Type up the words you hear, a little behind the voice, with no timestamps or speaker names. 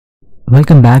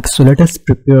Welcome back. So let us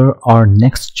prepare our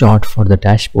next chart for the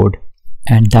dashboard,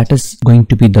 and that is going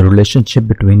to be the relationship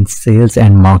between sales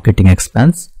and marketing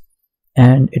expense,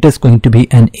 and it is going to be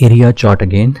an area chart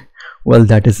again. Well,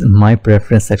 that is my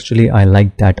preference. Actually, I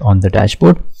like that on the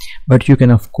dashboard, but you can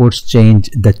of course change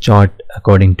the chart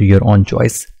according to your own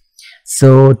choice.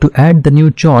 So to add the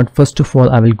new chart, first of all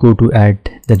I will go to add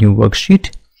the new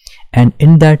worksheet, and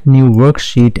in that new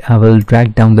worksheet I will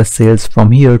drag down the sales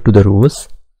from here to the rows,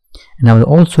 and I will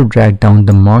also drag down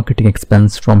the marketing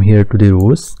expense from here to the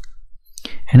rows.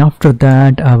 And after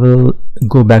that I will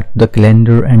go back to the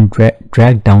calendar and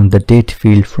drag down the date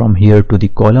field from here to the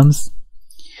columns.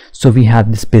 So we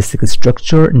have this basic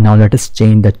structure. Now let us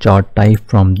change the chart type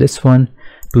from this one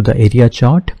to the area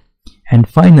chart, and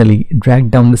finally drag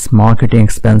down this marketing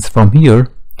expense from here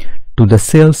to the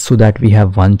sales so that we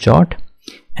have one chart.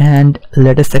 And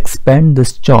let us expand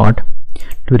this chart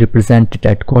to represent it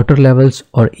at quarter levels,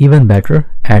 or even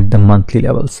better at the monthly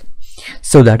levels.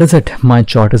 So that is it, my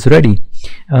chart is ready.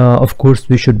 Of course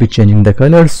we should be changing the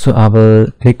colors, so I will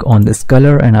click on this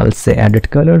color and I will say edit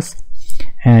colors.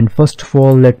 And first of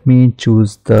all let me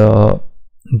choose the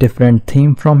different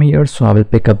theme from here, so I will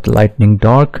pick up the lightning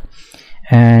dark,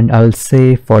 and I will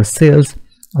say for sales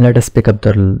let us pick up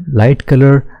the light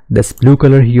color, this blue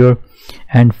color here,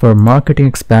 and for marketing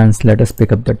expense let us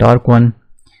pick up the dark one.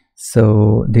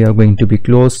 So they are going to be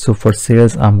close. So for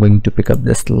sales I'm going to pick up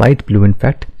this light blue in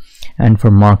fact, and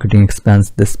for marketing expense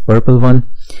this purple one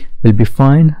will be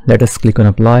fine. Let us click on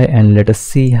apply and let us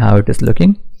see how it is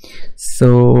looking.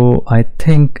 So I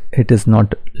think it is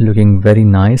not looking very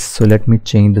nice, so let me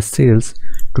change the sales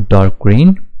to dark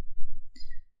green.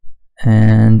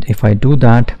 And if I do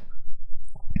that,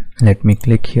 let me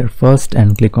click here first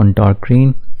and click on dark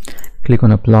green, click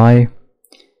on apply,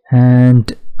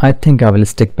 and I think I will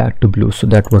stick back to blue, so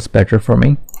that was better for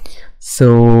me.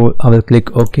 So I will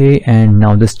click OK, and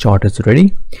now this chart is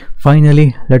ready.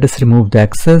 Finally let us remove the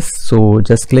axis, so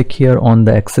just click here on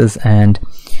the axis and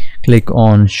click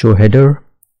on show header,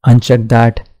 uncheck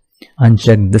that,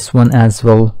 uncheck this one as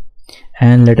well,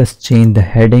 and let us change the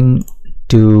heading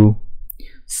to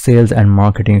sales and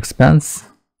marketing expense,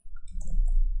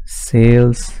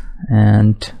 sales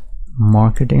and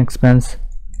marketing expense.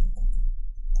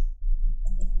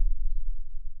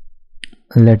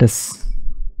 Let us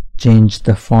change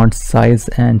the font size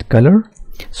and color,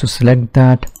 so select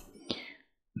that,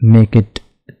 make it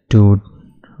to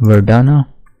Verdana,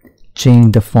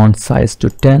 change the font size to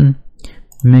 10,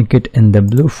 make it in the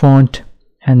blue font,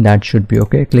 and that should be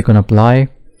okay. Click on apply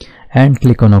and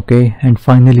click on OK, and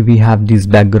finally we have these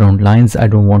background lines. I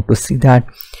don't want to see that.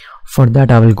 For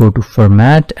that I will go to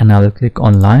format and I will click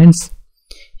on lines.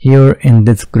 Here in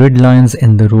this grid lines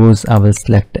in the rows I will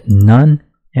select none,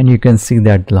 and you can see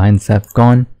that lines have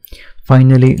gone.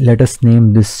 Finally let us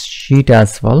name this sheet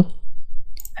as well,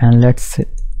 and let's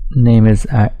name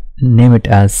it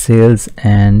as sales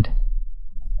and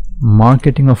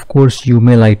marketing. Of course you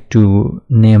may like to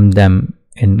name them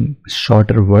in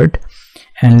shorter word.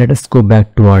 And let us go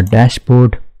back to our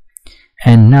dashboard,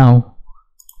 and now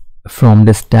from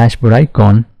this dashboard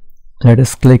icon let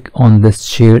us click on this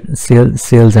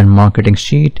sales and marketing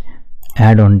sheet,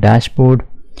 add on dashboard,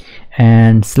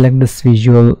 and select this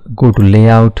visual, go to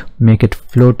layout, make it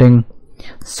floating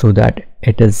so that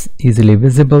it is easily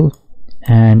visible,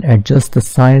 and adjust the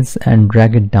size and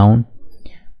drag it down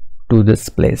to this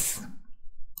place.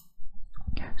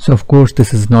 So of course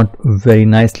this is not very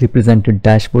nicely presented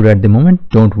dashboard at the moment.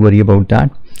 Don't worry about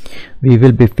that, we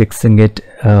will be fixing it,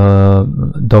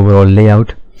 the overall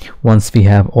layout, once we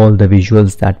have all the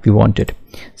visuals that we wanted.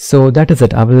 So that is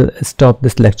it. I will stop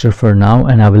this lecture for now,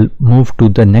 and I will move to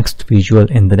the next visual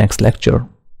in the next lecture.